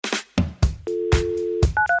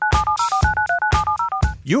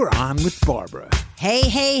You're on with Barbara. Hey,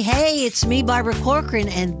 hey, hey, it's me, Barbara Corcoran,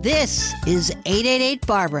 and this is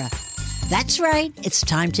 888-BARBARA. That's right, it's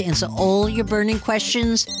time to answer all your burning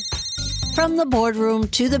questions. From the boardroom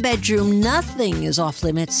to the bedroom, nothing is off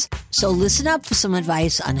limits. So listen up for some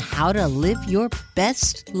advice on how to live your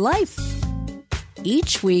best life.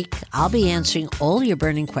 Each week, I'll be answering all your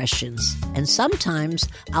burning questions, and sometimes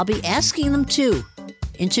I'll be asking them too,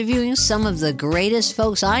 interviewing some of the greatest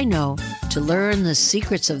folks I know to learn the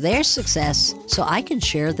secrets of their success so I can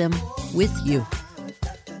share them with you.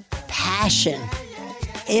 Passion.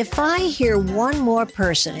 If I hear one more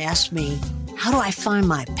person ask me, how do I find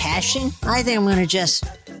my passion? I think I'm going to just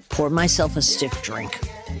pour myself a stiff drink.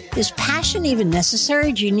 Is passion even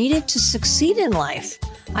necessary? Do you need it to succeed in life?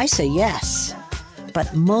 I say yes.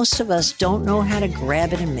 But most of us don't know how to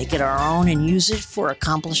grab it and make it our own and use it for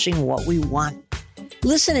accomplishing what we want.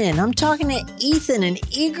 Listen in, I'm talking to Ethan, an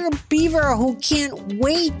eager beaver who can't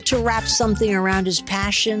wait to wrap something around his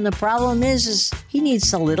passion. The problem is he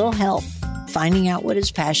needs a little help finding out what his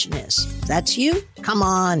passion is. If that's you? Come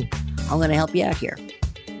on, I'm going to help you out here.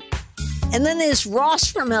 And then there's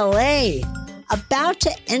Ross from LA, about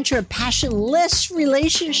to enter a passionless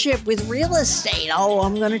relationship with real estate. Oh,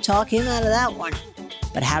 I'm going to talk him out of that one.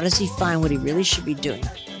 But how does he find what he really should be doing?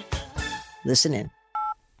 Listen in.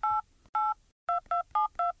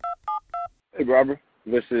 Hey, Barbara.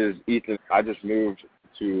 This is Ethan. I just moved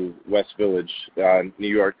to West Village, New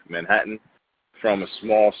York, Manhattan, from a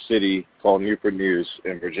small city called Newport News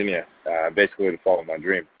in Virginia, basically to follow my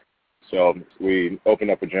dream. So we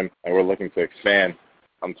opened up a gym, and we're looking to expand.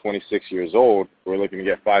 I'm 26 years old. We're looking to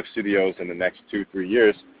get 5 studios in the next 2-3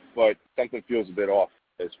 years, but something feels a bit off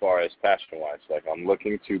as far as passion-wise. Like, I'm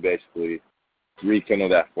looking to basically rekindle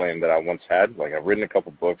that flame that I once had. Like, I've written a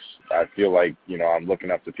couple books. I feel like, I'm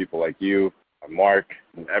looking up to people like you, Mark,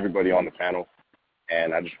 and everybody on the panel.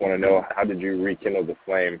 And I just want to know, how did you rekindle the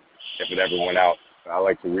flame if it ever went out? I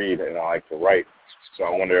like to read and I like to write. So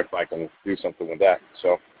I wonder if I can do something with that.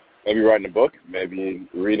 So maybe writing a book, maybe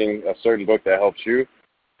reading a certain book that helps you,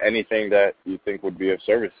 anything that you think would be of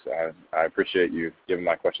service. I appreciate you giving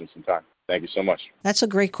my question some time. Thank you so much. That's a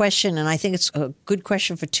great question, and I think it's a good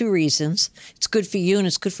question for 2 reasons. It's good for you, and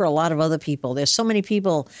it's good for a lot of other people. There's so many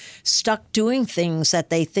people stuck doing things that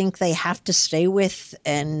they think they have to stay with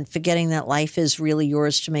and forgetting that life is really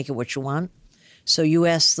yours to make it what you want. So you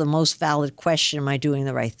ask the most valid question, am I doing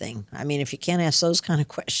the right thing? I mean, if you can't ask those kind of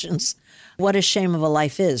questions, what a shame of a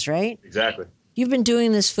life is, right? Exactly. You've been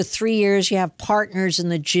doing this for 3 years. You have partners in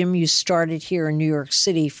the gym you started here in New York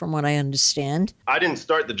City, from what I understand. I didn't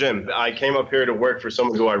start the gym. I came up here to work for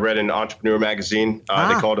someone who I read in Entrepreneur Magazine.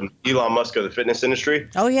 They called him Elon Musk of the fitness industry.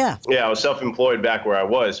 Oh, yeah. Yeah, I was self-employed back where I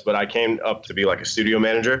was, but I came up to be like a studio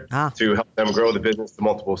manager to help them grow the business to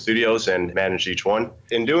multiple studios and manage each one.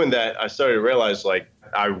 In doing that, I started to realize,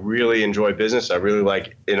 I really enjoy business. I really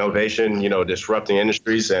like innovation, disrupting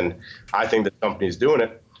industries, and I think the company is doing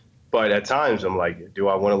it. But at times, I'm like, do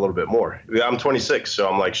I want a little bit more? I'm 26, so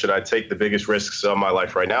I'm like, should I take the biggest risks of my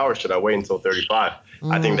life right now, or should I wait until 35?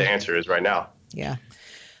 I think the answer is right now. Yeah.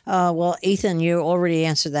 Well, Ethan, you already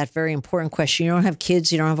answered that very important question. You don't have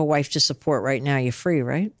kids. You don't have a wife to support right now. You're free,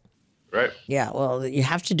 right? Right. Yeah, well, you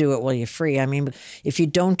have to do it while you're free. I mean, if you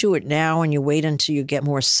don't do it now and you wait until you get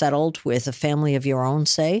more settled with a family of your own,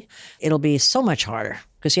 say, it'll be so much harder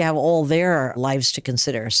because you have all their lives to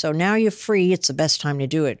consider. So now you're free. It's the best time to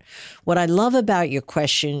do it. What I love about your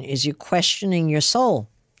question is you're questioning your soul,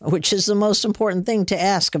 which is the most important thing to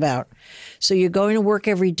ask about. So you're going to work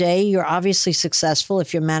every day. You're obviously successful.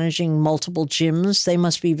 If you're managing multiple gyms, they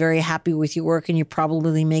must be very happy with your work, and you're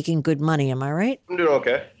probably making good money. Am I right? I'm doing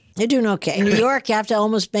okay. You're doing okay. In New York, you have to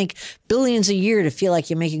almost make billions a year to feel like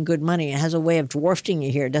you're making good money. It has a way of dwarfing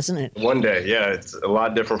you here, doesn't it? One day, yeah. It's a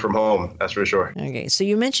lot different from home, that's for sure. Okay, so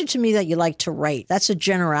you mentioned to me that you like to write. That's a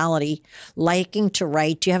generality, liking to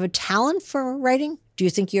write. Do you have a talent for writing? Do you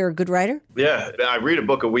think you're a good writer? Yeah, I read a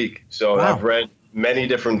book a week. So I've read many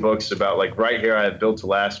different books about, right here I have Built to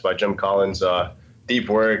Last by Jim Collins, Deep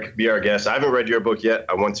Work, Be Our Guest. I haven't read your book yet.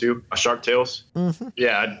 I want to. Shark Tales. Mm-hmm.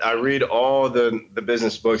 Yeah, I read all the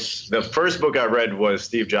business books. The first book I read was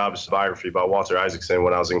Steve Jobs' biography by Walter Isaacson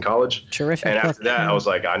when I was in college. Terrific. And after that, I was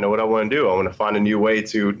like, I know what I want to do. I want to find a new way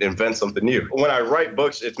to invent something new. When I write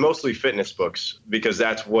books, it's mostly fitness books because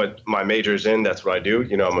that's what my major is in. That's what I do.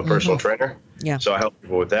 I'm a personal trainer. Yeah. So I help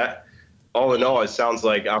people with that. All in all, it sounds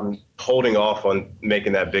like I'm holding off on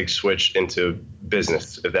making that big switch into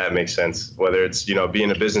business, if that makes sense. Whether it's,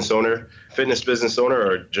 being a business owner, fitness business owner,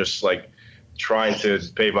 or just trying to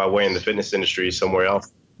pave my way in the fitness industry somewhere else.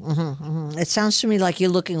 It sounds to me like you're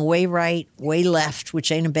looking way right, way left,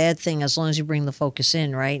 which ain't a bad thing as long as you bring the focus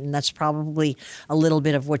in, right? And that's probably a little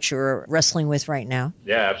bit of what you're wrestling with right now.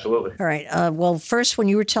 Yeah, absolutely. All right. Well, first, when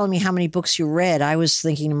you were telling me how many books you read, I was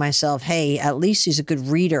thinking to myself, hey, at least he's a good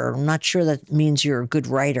reader. I'm not sure that means you're a good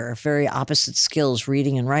writer. Very opposite skills,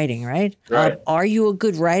 reading and writing, right? Right. Are you a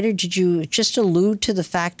good writer? Did you just allude to the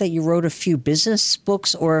fact that you wrote a few business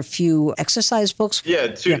books or a few exercise books? Yeah,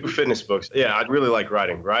 two fitness books. Yeah, I really like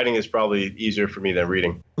writing. Writing is probably easier for me than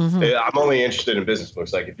reading. I'm only interested in business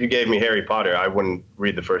books. Like if you gave me Harry Potter, I wouldn't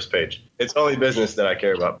read the first page. It's only business that I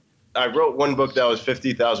care about. I wrote one book that was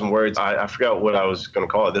 50,000 words. I forgot what I was going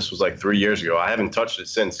to call it. This was like 3 years ago. I haven't touched it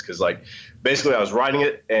since because like basically I was writing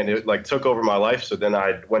it and it like took over my life. So then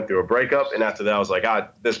I went through a breakup. And after that, I was like,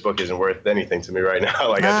 this book isn't worth anything to me right now.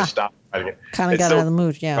 Like I just stopped writing it. Kind of got out of the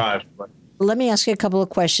mood. Yeah. But let me ask you a couple of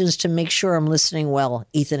questions to make sure I'm listening well,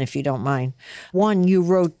 Ethan, if you don't mind. One, you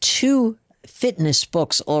wrote 2 fitness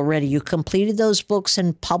books already. You completed those books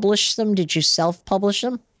and published them. Did you self-publish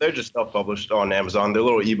them? They're just self-published on Amazon. They're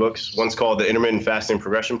little ebooks. One's called the Intermittent Fasting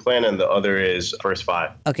Progression Plan, and the other is First 5.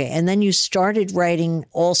 Okay, and then you started writing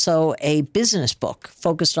also a business book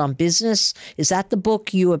focused on business. Is that the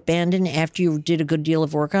book you abandoned after you did a good deal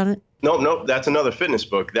of work on it? Nope. That's another fitness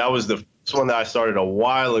book. That was the first one that I started a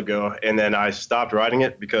while ago, and then I stopped writing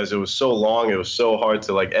it because it was so long. It was so hard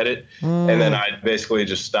to like edit, and then I basically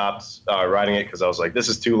just stopped writing it because I was like, "This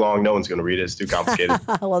is too long. No one's going to read it. It's too complicated."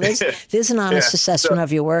 Well, there's an honest assessment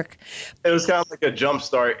of your work. It was kind of like a jump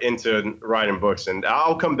start into writing books, and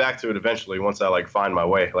I'll come back to it eventually once I like find my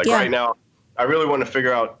way. Like right now, I really want to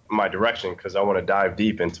figure out my direction because I want to dive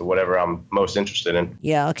deep into whatever I'm most interested in.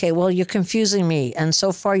 Yeah, okay. Well, you're confusing me. And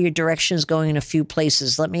so far, your direction is going in a few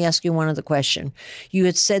places. Let me ask you one other question. You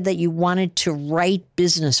had said that you wanted to write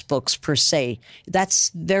business books per se. That's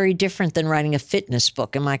very different than writing a fitness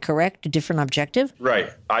book. Am I correct? A different objective?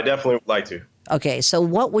 Right. I definitely would like to. Okay. So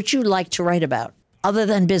what would you like to write about other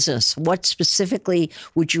than business? What specifically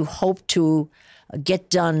would you hope to get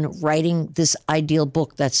done writing this ideal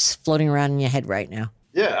book that's floating around in your head right now?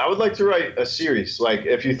 Yeah, I would like to write a series. Like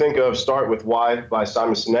if you think of Start With Why by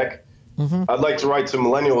Simon Sinek, I'd like to write to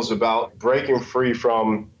millennials about breaking free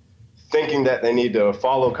from thinking that they need to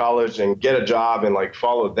follow college and get a job and like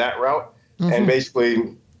follow that route and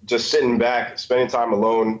basically just sitting back, spending time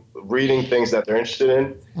alone, reading things that they're interested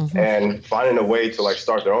in and finding a way to like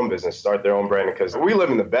start their own business, start their own brand. Because we live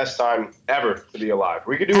in the best time ever to be alive.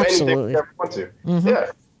 We could do anything we ever want to.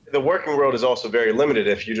 Yeah. The working world is also very limited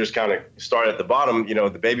if you just kind of start at the bottom. You know,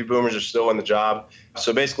 the baby boomers are still in the job.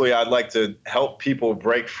 So basically, I'd like to help people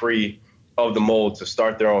break free of the mold to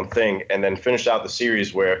start their own thing and then finish out the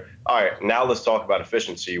series where, all right, now let's talk about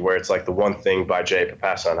efficiency, where it's like The One Thing by Jay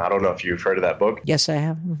Papasan. I don't know if you've heard of that book. Yes, I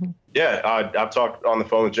have. Yeah, I've talked on the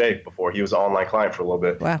phone with Jay before. He was an online client for a little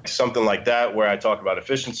bit. Wow. Something like that where I talk about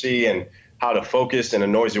efficiency and how to focus in a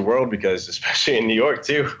noisy world, because especially in New York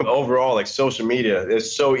too, overall, like social media,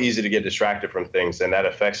 it's so easy to get distracted from things, and that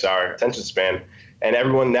affects our attention span. And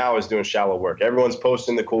everyone now is doing shallow work. Everyone's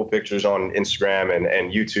posting the cool pictures on Instagram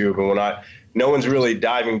and YouTube and whatnot. No one's really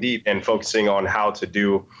diving deep and focusing on how to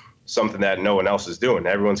do something that no one else is doing.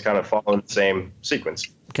 Everyone's kind of following the same sequence.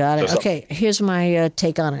 Got it. Okay, here's my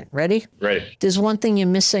take on it. Ready? Ready. There's one thing you're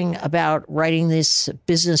missing about writing this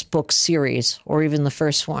business book series, or even the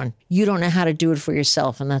first one. You don't know how to do it for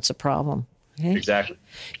yourself, and that's a problem. Okay? Exactly.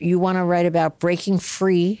 You want to write about breaking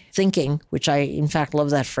free thinking, which I, in fact,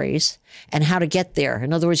 love that phrase, and how to get there.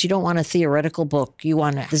 In other words, you don't want a theoretical book. You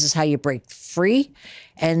want this is how you break free,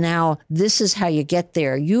 and now this is how you get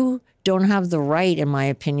there. You don't have the right, in my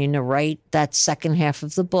opinion, to write that second half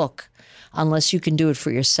of the book unless you can do it for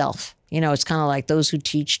yourself. You know, it's kind of like those who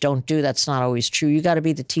teach don't do. That's not always true. You got to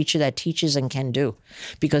be the teacher that teaches and can do,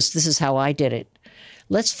 because this is how I did it.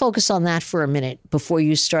 Let's focus on that for a minute before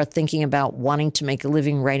you start thinking about wanting to make a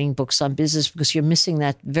living writing books on business, because you're missing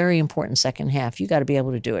that very important second half. You got to be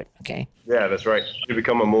able to do it, okay? Yeah, that's right. You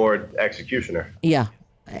become a more executioner. Yeah.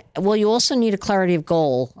 Well, you also need a clarity of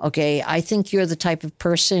goal, okay? I think you're the type of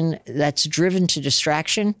person that's driven to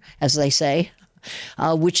distraction, as they say.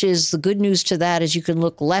 Which is the good news to that is you can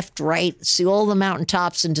look left, right, see all the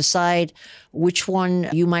mountaintops and decide which one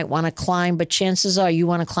you might want to climb. But chances are you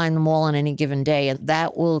want to climb them all on any given day. And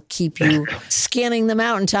that will keep you scanning the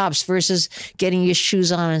mountaintops versus getting your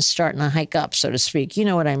shoes on and starting to hike up, so to speak. You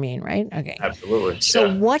know what I mean, right? Okay. Absolutely.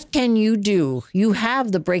 So what can you do? You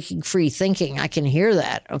have the breaking free thinking. I can hear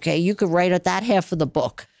that. Okay. You could write at that half of the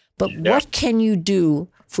book. But what can you do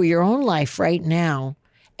for your own life right now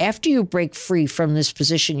after you break free from this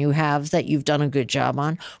position you have that you've done a good job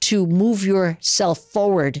on, to move yourself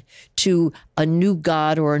forward to a new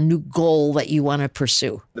God or a new goal that you want to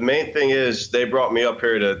pursue? The main thing is they brought me up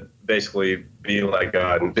here to basically be like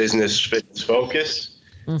a business fitness focus.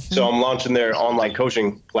 So I'm launching their online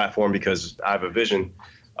coaching platform because I have a vision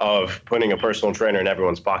of putting a personal trainer in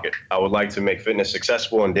everyone's pocket. I would like to make fitness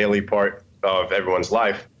accessible and daily part of everyone's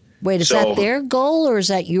life. Wait, is that their goal or is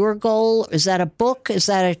that your goal? Is that a book? Is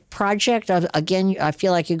that a project? Again, I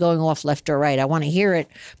feel like you're going off left or right. I want to hear it,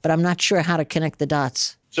 but I'm not sure how to connect the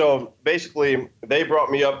dots. So basically, they brought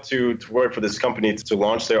me up to work for this company to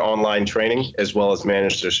launch their online training as well as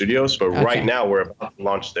manage their studios. But right now, we're about to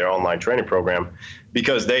launch their online training program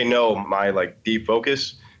because they know my deep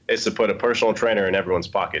focus is to put a personal trainer in everyone's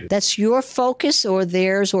pocket. That's your focus or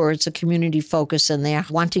theirs, or it's a community focus and they're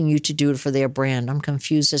wanting you to do it for their brand? I'm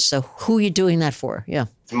confused as to who you're doing that for. Yeah.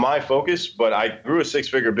 It's my focus, but I grew a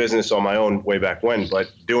 6-figure business on my own way back when,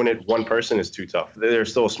 but doing it one person is too tough. They're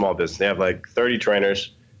still a small business. They have 30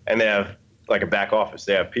 trainers and they have a back office.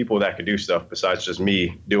 They have people that can do stuff besides just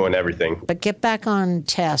me doing everything. But get back on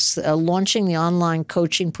task. Launching the online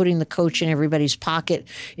coaching, putting the coach in everybody's pocket,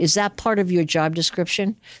 is that part of your job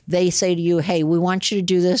description? They say to you, hey, we want you to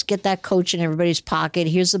do this. Get that coach in everybody's pocket.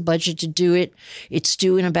 Here's the budget to do it. It's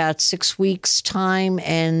due in about 6 weeks' time,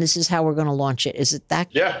 and this is how we're going to launch it. Is it that?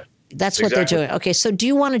 Yeah. That's what they're doing. Okay, so do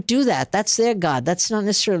you want to do that? That's their God. That's not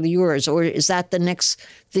necessarily yours. Or is that the next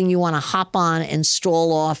thing you want to hop on and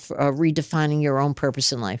stall off, redefining your own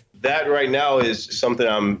purpose in life? That right now is something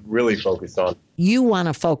I'm really focused on. You want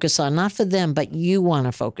to focus on, not for them, but you want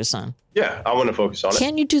to focus on. Yeah, I want to focus on it.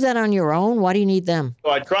 Can't you do that on your own? Why do you need them?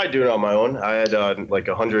 So I tried doing it on my own. I had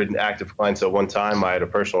 100 active clients at one time. I had a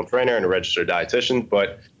personal trainer and a registered dietitian,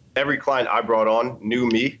 but every client I brought on knew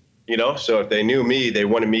me. So if they knew me, they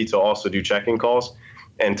wanted me to also do check-in calls.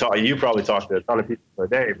 And you probably talk to a ton of people a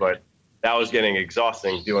day, but that was getting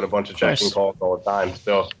exhausting doing a bunch of check-in calls all the time.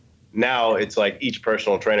 So now it's each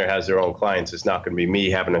personal trainer has their own clients. It's not going to be me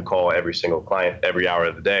having to call every single client every hour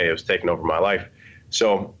of the day. It was taking over my life.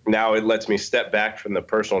 So now it lets me step back from the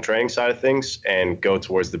personal training side of things and go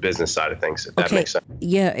towards the business side of things, if that makes sense.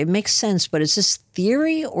 Yeah, it makes sense. But is this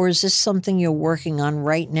theory or is this something you're working on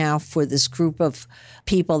right now for this group of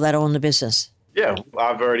people that own the business? Yeah,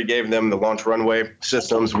 I've already gave them the launch runway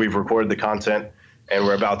systems. We've recorded the content and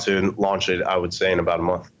we're about to launch it, I would say, in about a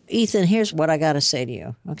month. Ethan, here's what I got to say to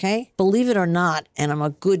you, okay? Believe it or not, and I'm a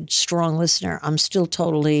good, strong listener, I'm still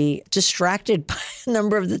totally distracted by a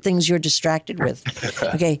number of the things you're distracted with,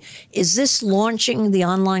 okay? Is this launching the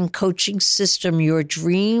online coaching system your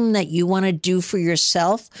dream that you want to do for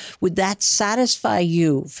yourself? Would that satisfy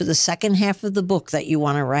you for the second half of the book that you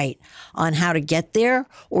want to write on how to get there?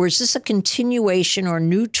 Or is this a continuation or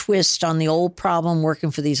new twist on the old problem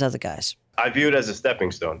working for these other guys? I view it as a stepping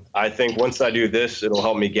stone. I think once I do this, it'll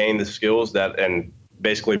help me gain the skills and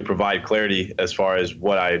basically provide clarity as far as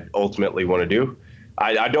what I ultimately want to do.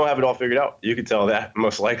 I don't have it all figured out. You could tell that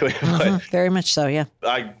most likely. But very much so, yeah.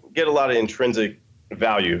 I get a lot of intrinsic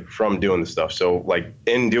value from doing this stuff. So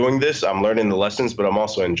in doing this, I'm learning the lessons, but I'm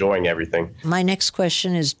also enjoying everything. My next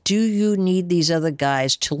question is, do you need these other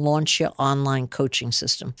guys to launch your online coaching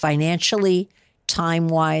system? Financially,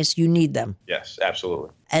 time-wise, you need them. Yes, absolutely.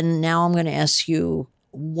 And now I'm going to ask you,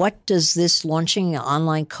 what does this launching an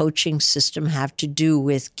online coaching system have to do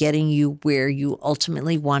with getting you where you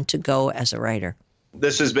ultimately want to go as a writer?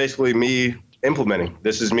 This is basically me implementing.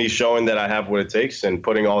 This is me showing that I have what it takes and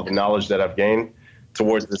putting all the knowledge that I've gained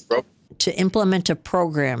towards this program. To implement a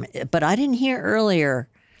program. But I didn't hear earlier,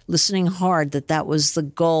 listening hard, that was the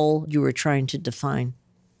goal you were trying to define.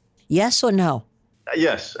 Yes or no?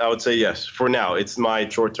 Yes, I would say yes. For now, it's my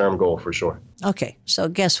short-term goal for sure. Okay, so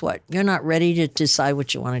guess what? You're not ready to decide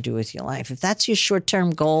what you want to do with your life. If that's your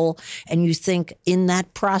short-term goal and you think in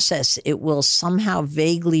that process it will somehow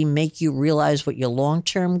vaguely make you realize what your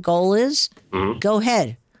long-term goal is, go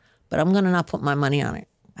ahead. But I'm going to not put my money on it.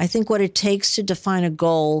 I think what it takes to define a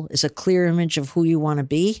goal is a clear image of who you want to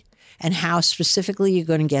be and how specifically you're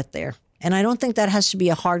going to get there. And I don't think that has to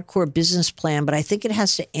be a hardcore business plan, but I think it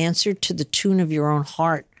has to answer to the tune of your own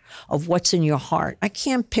heart, of what's in your heart. I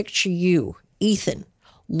can't picture you, Ethan,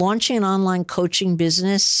 launching an online coaching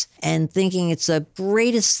business and thinking it's the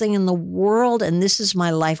greatest thing in the world and this is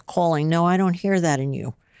my life calling. No, I don't hear that in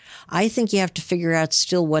you. I think you have to figure out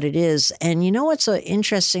still what it is. And you know what's an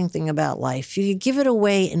interesting thing about life? You give it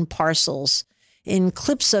away in parcels, in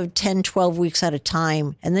clips of 10, 12 weeks at a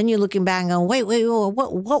time. And then you're looking back and going, wait,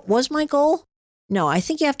 what was my goal? No, I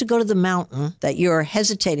think you have to go to the mountain that you're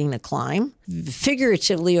hesitating to climb,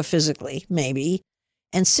 figuratively or physically, maybe,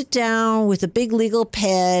 and sit down with a big legal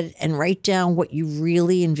pad and write down what you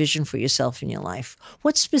really envision for yourself in your life.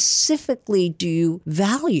 What specifically do you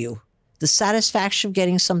value? The satisfaction of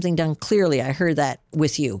getting something done, clearly, I heard that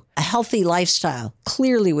with you. A healthy lifestyle,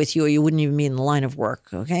 clearly with you, or you wouldn't even be in the line of work,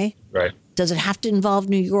 okay? Right. Does it have to involve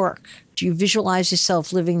New York? Do you visualize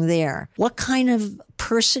yourself living there? What kind of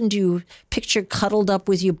person do you picture cuddled up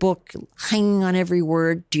with your book, hanging on every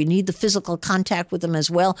word? Do you need the physical contact with them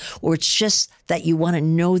as well? Or it's just that you want to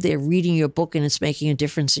know they're reading your book and it's making a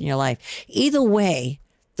difference in your life? Either way,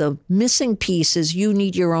 the missing piece is you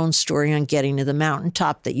need your own story on getting to the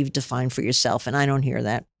mountaintop that you've defined for yourself, and I don't hear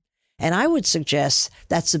that. And I would suggest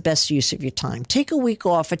that's the best use of your time. Take a week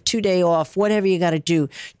off, a 2-day off, whatever you got to do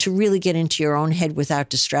to really get into your own head without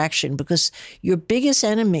distraction, because your biggest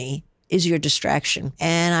enemy is your distraction.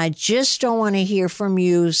 And I just don't want to hear from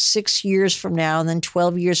you 6 years from now and then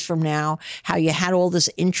 12 years from now how you had all this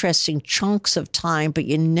interesting chunks of time, but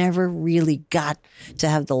you never really got to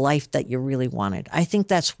have the life that you really wanted. I think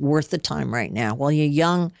that's worth the time right now. While you're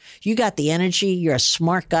young, you got the energy, you're a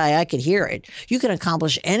smart guy, I could hear it. You can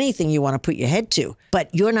accomplish anything you want to put your head to, but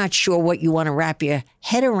you're not sure what you want to wrap your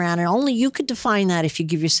head around, and only you could define that if you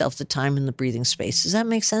give yourself the time and the breathing space. Does that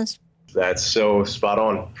make sense? That's so spot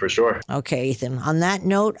on, for sure. Okay, Ethan. On that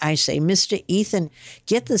note, I say, Mr. Ethan,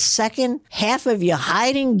 get the second half of your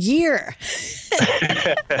hiding gear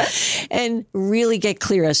and really get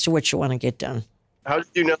clear as to what you want to get done. How did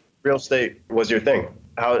you know real estate was your thing?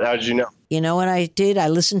 How did you know? You know what I did? I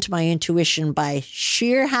listened to my intuition. By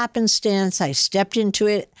sheer happenstance, I stepped into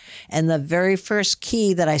it, and the very first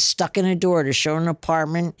key that I stuck in a door to show an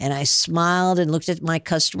apartment, and I smiled and looked at my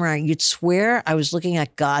customer. You'd swear I was looking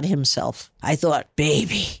at God himself. I thought,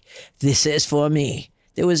 baby, this is for me.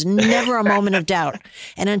 There was never a moment of doubt.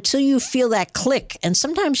 And until you feel that click, and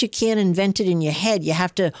sometimes you can't invent it in your head, you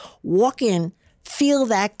have to walk in, feel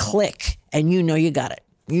that click, and you know you got it.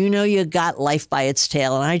 You know you got life by its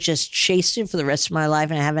tail, and I just chased it for the rest of my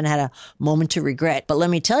life, and I haven't had a moment to regret. But let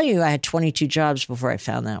me tell you, I had 22 jobs before I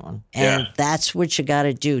found that one. And that's what you got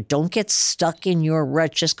to do. Don't get stuck in your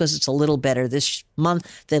rut just because it's a little better this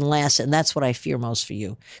month than last, and that's what I fear most for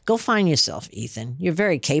you. Go find yourself, Ethan. You're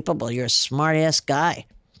very capable. You're a smart-ass guy.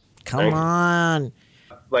 Come on.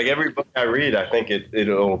 Like every book I read, I think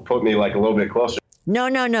it'll put me like a little bit closer.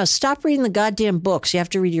 No. Stop reading the goddamn books. You have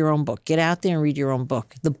to read your own book. Get out there and read your own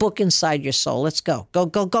book. The book inside your soul. Let's go. Go.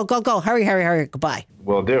 Hurry. Goodbye.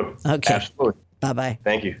 Will do. Okay. Absolutely. Bye-bye.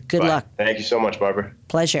 Thank you. Good luck. Thank you so much, Barbara.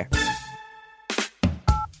 Pleasure.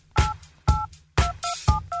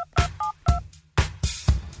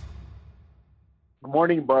 Good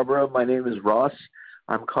morning, Barbara. My name is Ross.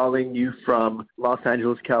 I'm calling you from Los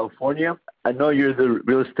Angeles, California. I know you're the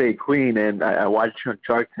real estate queen, and I watch you on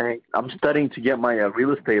Shark Tank. I'm studying to get my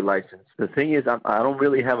real estate license. The thing is, I don't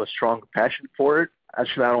really have a strong passion for it.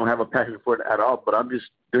 Actually, I don't have a passion for it at all, but I'm just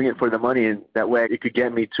doing it for the money, and that way it could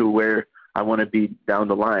get me to where I want to be down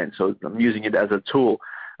the line. So I'm using it as a tool.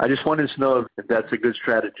 I just wanted to know if that's a good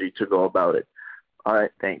strategy to go about it. All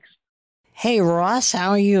right, thanks. Hey, Ross, how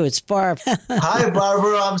are you? It's Barb. Hi,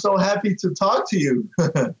 Barbara. I'm so happy to talk to you.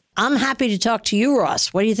 I'm happy to talk to you, Ross.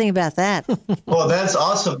 What do you think about that? Well, that's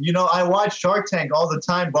awesome. You know, I watch Shark Tank all the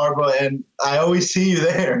time, Barbara, and I always see you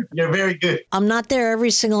there. You're very good. I'm not there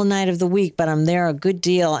every single night of the week, but I'm there a good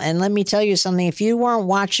deal. And let me tell you something. If you weren't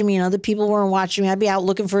watching me and other people weren't watching me, I'd be out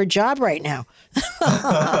looking for a job right now.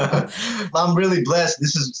 I'm really blessed.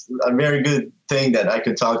 This is a very good thing that I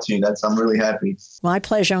could talk to you. I'm really happy. My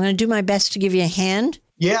pleasure. I'm going to do my best to give you a hand.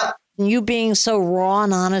 Yeah. You being so raw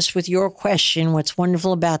and honest with your question, what's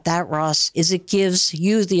wonderful about that, Ross, is it gives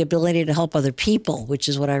you the ability to help other people, which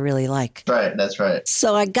is what I really like. Right, that's right.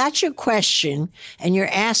 So I got your question, and you're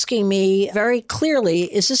asking me very clearly,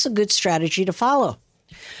 is this a good strategy to follow?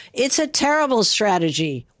 It's a terrible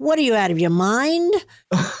strategy. What are you, out of your mind?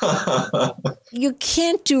 You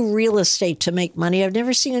can't do real estate to make money. I've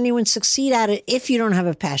never seen anyone succeed at it if you don't have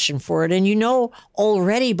a passion for it. And you know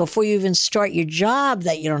already before you even start your job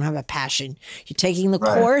that you don't have a passion. You're taking the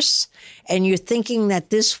course and you're thinking that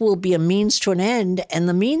this will be a means to an end. And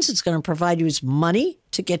the means it's going to provide you is money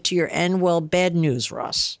to get to your end. Well, bad news,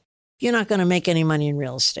 Ross. You're not going to make any money in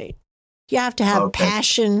real estate. You have to have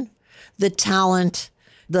passion, the talent,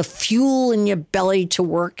 the fuel in your belly to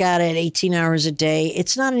work at it 18 hours a day.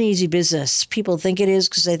 It's not an easy business. People think it is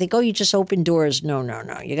because they think, oh, you just open doors. No.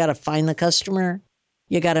 You got to find the customer.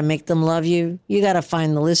 You got to make them love you. You got to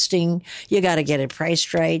find the listing. You got to get it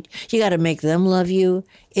priced right. You got to make them love you.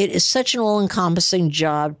 It is such an all-encompassing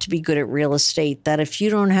job to be good at real estate that if you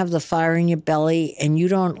don't have the fire in your belly and you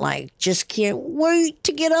don't just can't wait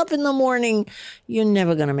to get up in the morning, you're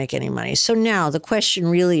never going to make any money. So now the question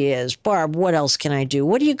really is, Barb, what else can I do?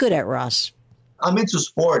 What are you good at, Ross? I'm into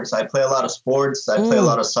sports. I play a lot of sports. I play a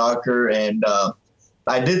lot of soccer, and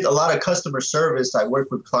I did a lot of customer service. I work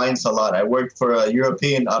with clients a lot. I worked for a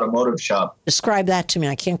European automotive shop. Describe that to me.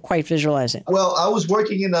 I can't quite visualize it. Well, I was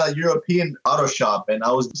working in a European auto shop, and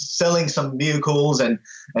I was selling some vehicles and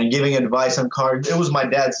giving advice on cars. It was my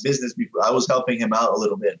dad's business before. I was helping him out a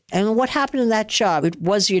little bit. And what happened in that job? It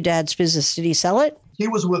was your dad's business. Did he sell it? He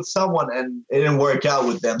was with someone, and it didn't work out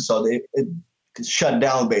with them, so it shut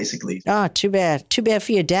down, basically. Oh, too bad. Too bad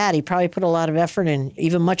for your dad. He probably put a lot of effort in,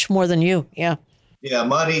 even much more than you. Yeah. Yeah,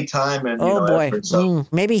 money, time, and boy. effort. So.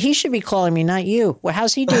 Maybe he should be calling me, not you. Well,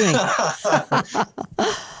 how's he doing?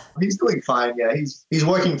 He's doing fine. Yeah, he's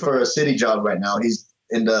working for a city job right now. He's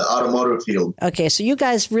in the automotive field. Okay, so you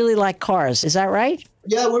guys really like cars, is that right?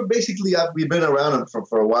 Yeah, we're basically we've been around them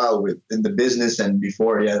for a while in the business, and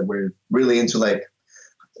before, we're really into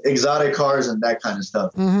exotic cars and that kind of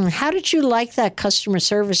stuff. Mm-hmm. How did you like that customer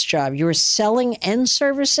service job? You were selling and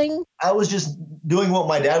servicing? I was just doing what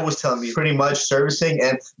my dad was telling me, pretty much servicing.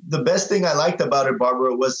 And the best thing I liked about it,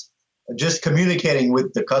 Barbara, was just communicating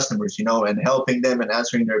with the customers, and helping them and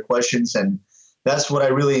answering their questions. And that's what I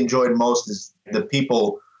really enjoyed most is the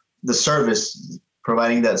people, the service,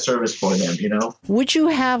 providing that service for them, Would you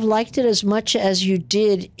have liked it as much as you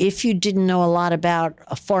did if you didn't know a lot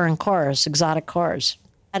about foreign cars, exotic cars?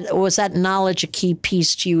 Was that knowledge a key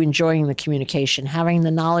piece to you enjoying the communication, having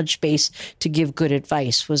the knowledge base to give good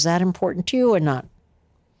advice? Was that important to you or not?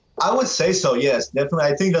 I would say so, yes, definitely.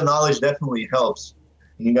 I think the knowledge definitely helps.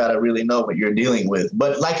 You got to really know what you're dealing with.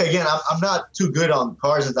 But again, I'm not too good on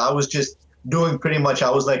cars. I was just doing pretty much, I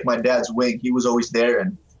was like my dad's wing. He was always there,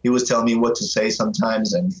 and he was telling me what to say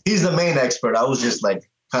sometimes. And he's the main expert. I was just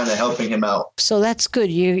kind of helping him out. So that's good.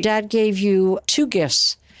 Your dad gave you two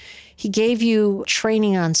gifts. He gave you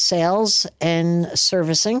training on sales and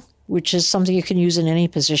servicing, which is something you can use in any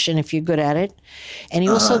position if you're good at it. And he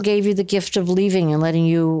also gave you the gift of leaving and letting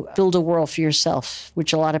you build a world for yourself,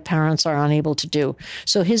 which a lot of parents are unable to do.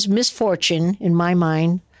 So his misfortune, in my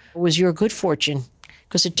mind, was your good fortune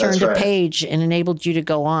because it turned a page and enabled you to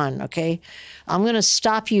go on, okay? I'm going to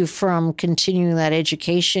stop you from continuing that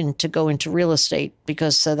education to go into real estate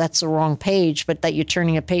because that's the wrong page, but that you're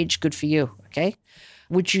turning a page, good for you, okay?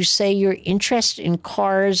 Would you say your interest in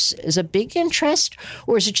cars is a big interest,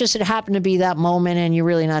 or is it just it happened to be that moment and you're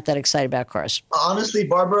really not that excited about cars? Honestly,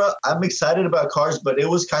 Barbara, I'm excited about cars, but it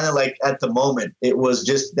was kind of at the moment. It was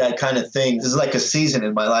just that kind of thing. This is like a season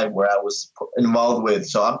in my life where I was involved with.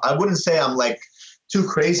 So I wouldn't say I'm too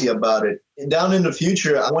crazy about it. And down in the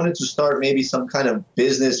future, I wanted to start maybe some kind of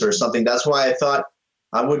business or something. That's why I thought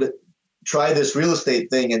I would try this real estate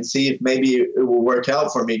thing and see if maybe it will work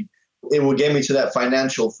out for me. It will get me to that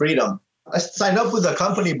financial freedom. I signed up with a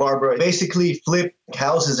company, Barbara, basically flip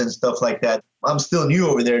houses and stuff like that. I'm still new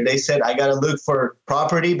over there. They said I got to look for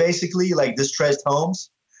property, basically, distressed homes.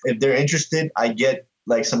 If they're interested, I get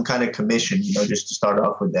some kind of commission, just to start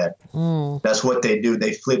off with that. That's what they do.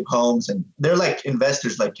 They flip homes and they're like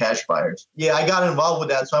investors, like cash buyers. Yeah, I got involved with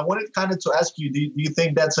that. So I wanted kind of to ask you, do you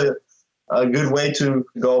think that's a good way to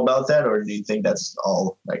go about that? Or do you think that's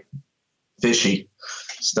all fishy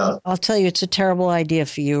stuff? I'll tell you, it's a terrible idea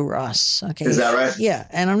for you, Ross. Okay. Is that right? Yeah.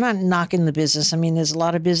 And I'm not knocking the business. I mean, there's a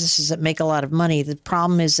lot of businesses that make a lot of money. The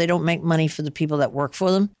problem is they don't make money for the people that work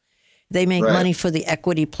for them. They make money for the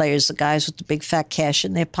equity players, the guys with the big fat cash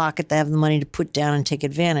in their pocket. They have the money to put down and take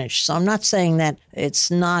advantage. So I'm not saying that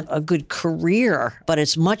it's not a good career, but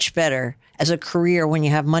it's much better as a career when you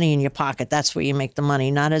have money in your pocket. That's where you make the money,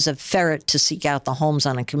 not as a ferret to seek out the homes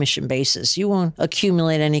on a commission basis. You won't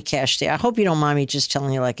accumulate any cash there. I hope you don't mind me just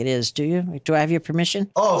telling you like it is, do you? Do I have your permission?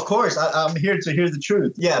 Oh, of course. I'm here to hear the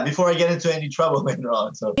truth. Yeah, before I get into any trouble later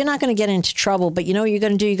on. So you're not going to get into trouble, but you know what you're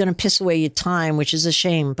going to do? You're going to piss away your time, which is a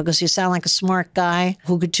shame because you sound like a smart guy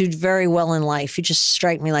who could do very well in life. You just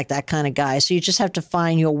strike me like that kind of guy. So you just have to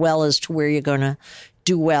find your well as to where you're going to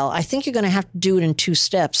do well. I think you're going to have to do it in 2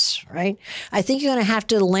 steps, right? I think you're going to have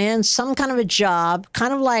to land some kind of a job,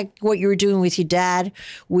 kind of like what you were doing with your dad,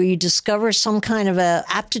 where you discover some kind of a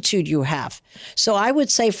aptitude you have. So I would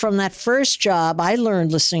say from that first job, I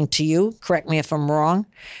learned listening to you, correct me if I'm wrong,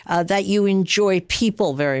 that you enjoy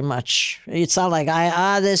people very much. It's not like,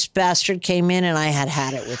 this bastard came in and I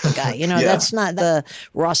had it with the guy. That's not the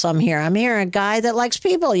Ross I'm here. I'm here, a guy that likes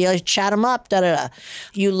people. You chat him up, da-da-da.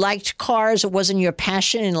 You liked cars. It wasn't your passion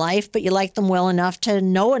passion in life, but you like them well enough to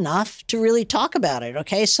know enough to really talk about it.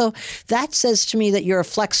 Okay. So that says to me that you're a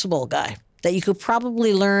flexible guy, that you could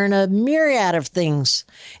probably learn a myriad of things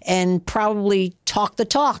and probably talk the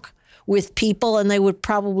talk with people, and they would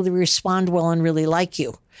probably respond well and really like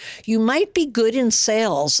you. You might be good in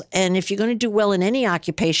sales, and if you're going to do well in any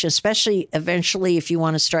occupation, especially eventually if you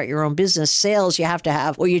want to start your own business, sales you have to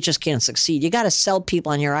have, or you just can't succeed. You got to sell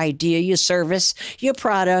people on your idea, your service, your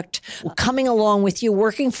product, coming along with you,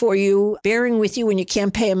 working for you, bearing with you when you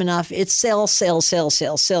can't pay them enough. It's sales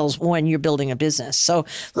when you're building a business. So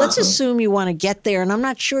let's assume you want to get there, and I'm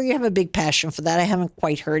not sure you have a big passion for that. I haven't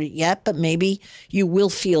quite heard it yet, but maybe you will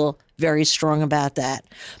feel very strong about that.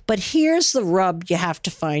 But here's the rub you have to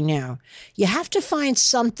find now. You have to find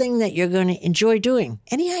something that you're going to enjoy doing.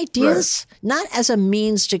 Any ideas? Right. Not as a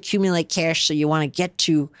means to accumulate cash so you want to get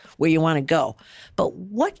to where you want to go, but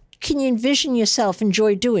what can you envision yourself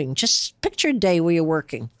enjoy doing? Just picture a day where you're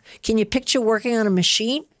working. Can you picture working on a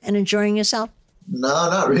machine and enjoying yourself? No,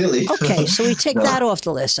 not really. Okay, so we take that off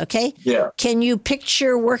the list, okay? Yeah. Can you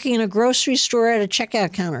picture working in a grocery store at a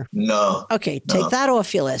checkout counter? No. Okay, take that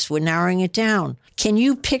off your list. We're narrowing it down. Can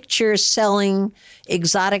you picture selling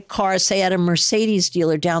exotic cars, say, at a Mercedes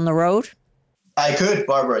dealer down the road? I could,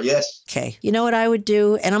 Barbara, yes. Okay. You know what I would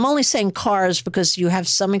do? And I'm only saying cars because you have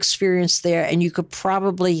some experience there and you could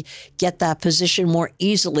probably get that position more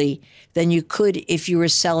easily than you could if you were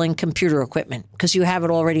selling computer equipment because you have it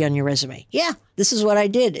already on your resume. Yeah, this is what I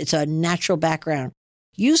did. It's a natural background.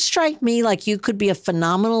 You strike me like you could be a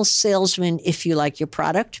phenomenal salesman if you like your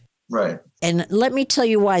product. Right. And let me tell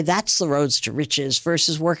you why that's the roads to riches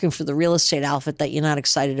versus working for the real estate outfit that you're not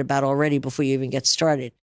excited about already before you even get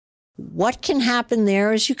started. What can happen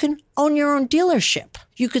there is you can own your own dealership.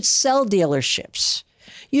 You could sell dealerships.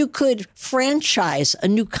 You could franchise a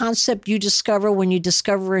new concept you discover when you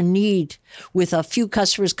discover a need with a few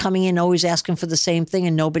customers coming in, always asking for the same thing,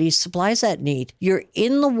 and nobody supplies that need. You're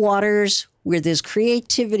in the waters where there's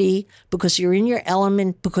creativity because you're in your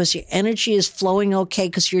element, because your energy is flowing okay,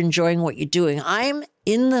 because you're enjoying what you're doing. I'm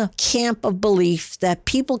in the camp of belief that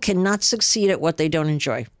people cannot succeed at what they don't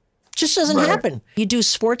enjoy. Just doesn't happen. You do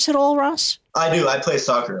sports at all, Ross? I do. I play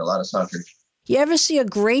soccer, a lot of soccer. You ever see a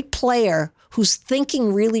great player who's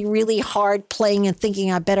thinking really, really hard, playing and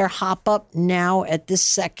thinking, I better hop up now at this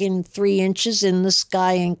second 3 inches in the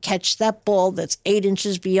sky and catch that ball that's 8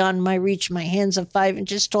 inches beyond my reach. My hands are 5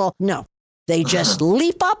 inches tall. No, they just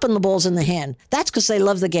leap up and the ball's in the hand. That's because they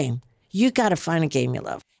love the game. You got to find a game you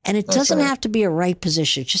love. And it doesn't have to be a right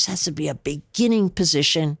position. It just has to be a beginning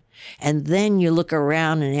position. And then you look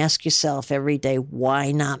around and ask yourself every day,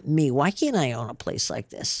 why not me? Why can't I own a place like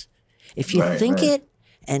this? If you think it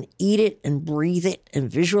and eat it and breathe it and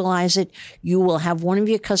visualize it, you will have one of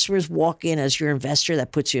your customers walk in as your investor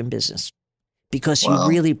that puts you in business because you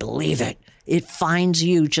really believe it. It finds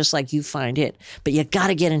you just like you find it. But you got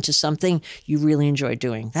to get into something you really enjoy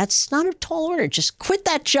doing. That's not a tall order. Just quit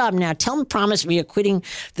that job now. Promise me you're quitting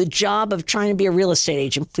the job of trying to be a real estate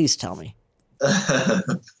agent. Please tell me.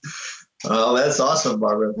 Well, that's awesome,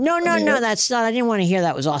 Barbara. No, that's not. I didn't want to hear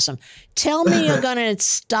that was awesome. Tell me you're going to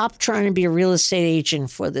stop trying to be a real estate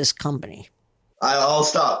agent for this company. I'll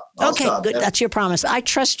stop. I'll stop. Good. Yeah. That's your promise. I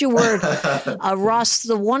trust your word. Ross,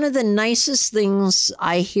 one of the nicest things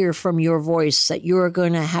I hear from your voice that you are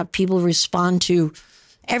going to have people respond to,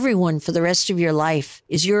 everyone for the rest of your life,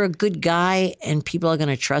 is you're a good guy and people are going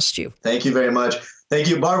to trust you. Thank you very much. Thank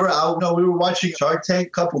you, Barbara. We were watching Shark Tank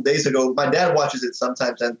a couple of days ago. My dad watches it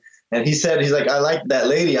sometimes, and he said, he's like, I like that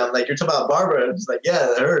lady. I'm like, you're talking about Barbara? And he's like,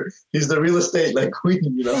 yeah, her. He's the real estate queen,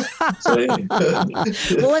 you know. So,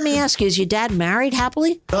 well, let me ask you, is your dad married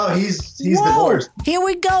happily? No, he's divorced. Here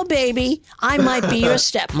we go, baby. I might be your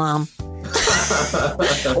stepmom.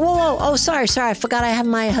 Whoa. Oh, sorry. I forgot I have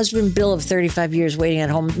my husband Bill of 35 years waiting at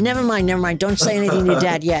home. Never mind. Don't say anything to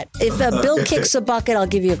Dad yet. If Bill kicks the bucket, I'll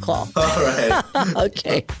give you a call. All right.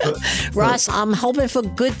 Okay. Ross, I'm hoping for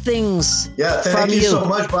good things. Yeah, thank you so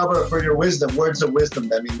much, Barbara, for your wisdom, words of wisdom.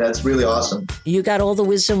 I mean, that's really awesome. You got all the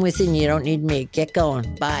wisdom within you. You don't need me. Get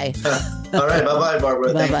going. Bye. All right. Bye-bye,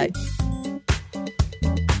 Barbara. Bye-bye.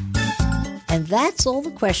 And that's all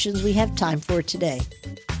the questions we have time for today.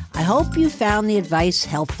 I hope you found the advice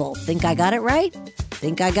helpful. Think I got it right?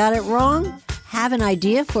 Think I got it wrong? Have an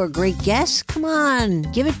idea for a great guest? Come on,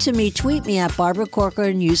 give it to me. Tweet me at Barbara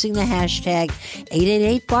Corcoran using the hashtag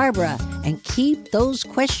 888Barbara and keep those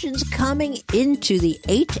questions coming into the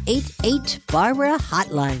 888-BARBARA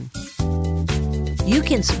hotline. You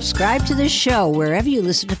can subscribe to this show wherever you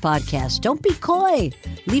listen to podcasts. Don't be coy.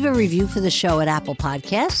 Leave a review for the show at Apple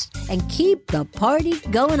Podcasts and keep the party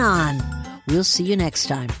going on. We'll see you next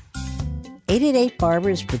time. 888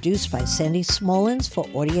 Barbara is produced by Sandy Smollins for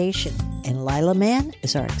Audiation, and Lila Mann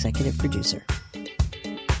is our executive producer.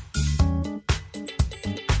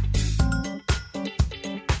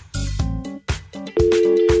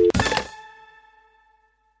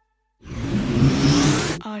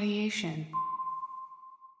 Audiation.